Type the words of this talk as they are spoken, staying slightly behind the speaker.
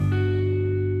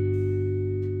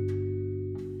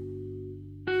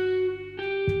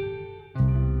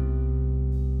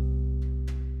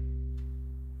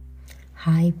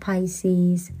Hi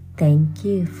Pisces, thank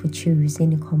you for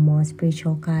choosing to come on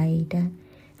spiritual guide.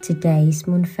 Today's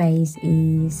moon phase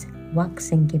is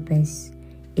waxing Gibbous.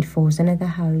 It falls under the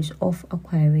house of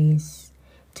Aquarius.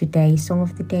 Today's song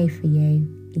of the day for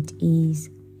you, it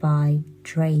is by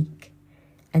Drake.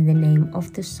 And the name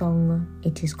of the song,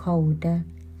 it is called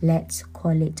Let's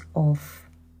Call It Off.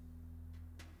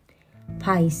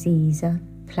 Pisces,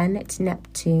 planet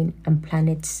Neptune and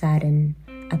planet Saturn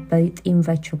are both in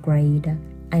retrograde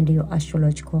and your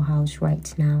astrological house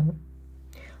right now.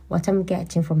 What I'm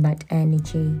getting from that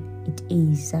energy, it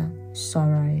is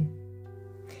sorrow.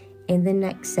 In the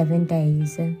next 7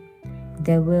 days,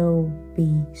 there will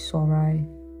be sorrow.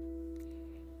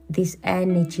 This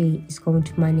energy is going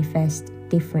to manifest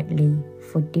differently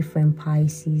for different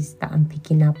Pisces that I'm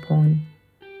picking up on.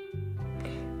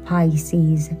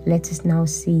 Pisces, let us now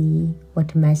see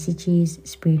what messages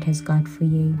Spirit has got for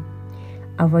you.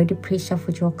 I've already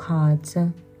pre-shuffled your cards,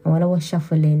 and while I was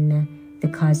shuffling, the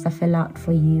cards that fell out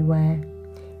for you were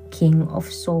King of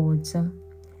Swords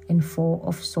and Four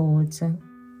of Swords.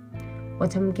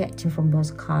 What I'm getting from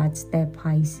those cards there,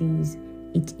 Pisces,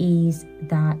 it is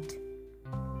that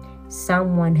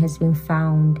someone has been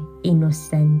found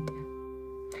innocent.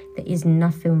 There is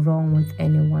nothing wrong with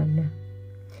anyone.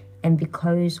 And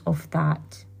because of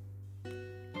that,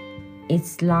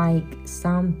 it's like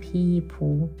some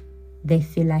people, they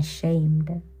feel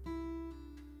ashamed.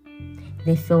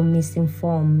 They feel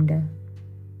misinformed.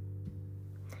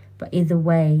 But either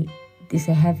way, there's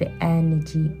a heavy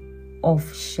energy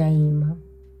of shame.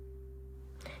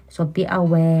 So be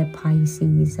aware,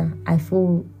 Pisces. I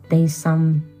feel there's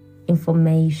some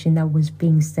information that was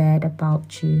being said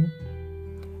about you,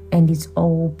 and it's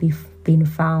all been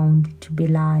found to be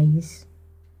lies.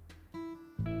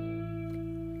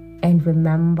 And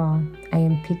remember, I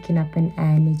am picking up an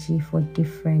energy for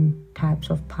different types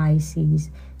of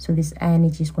Pisces. So this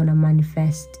energy is going to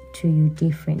manifest to you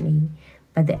differently.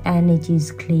 But the energy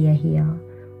is clear here.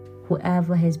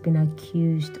 Whoever has been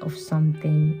accused of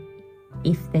something,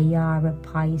 if they are a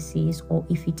Pisces, or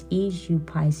if it is you,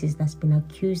 Pisces, that's been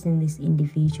accusing this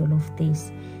individual of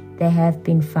this, they have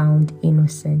been found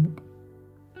innocent.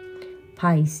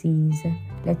 Pisces,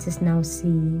 let us now see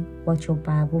what your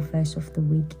Bible verse of the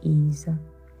week is.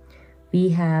 We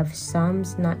have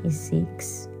Psalms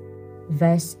 96,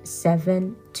 verse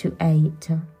 7 to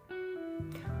 8.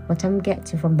 What I'm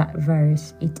getting from that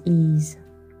verse, it is,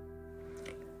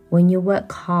 when you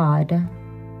work hard,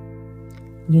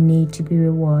 you need to be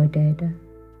rewarded.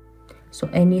 So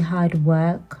any hard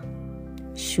work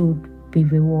should be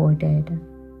rewarded.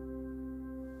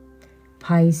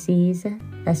 Pisces,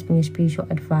 that's been your spiritual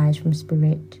advice from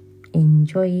Spirit.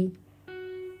 Enjoy.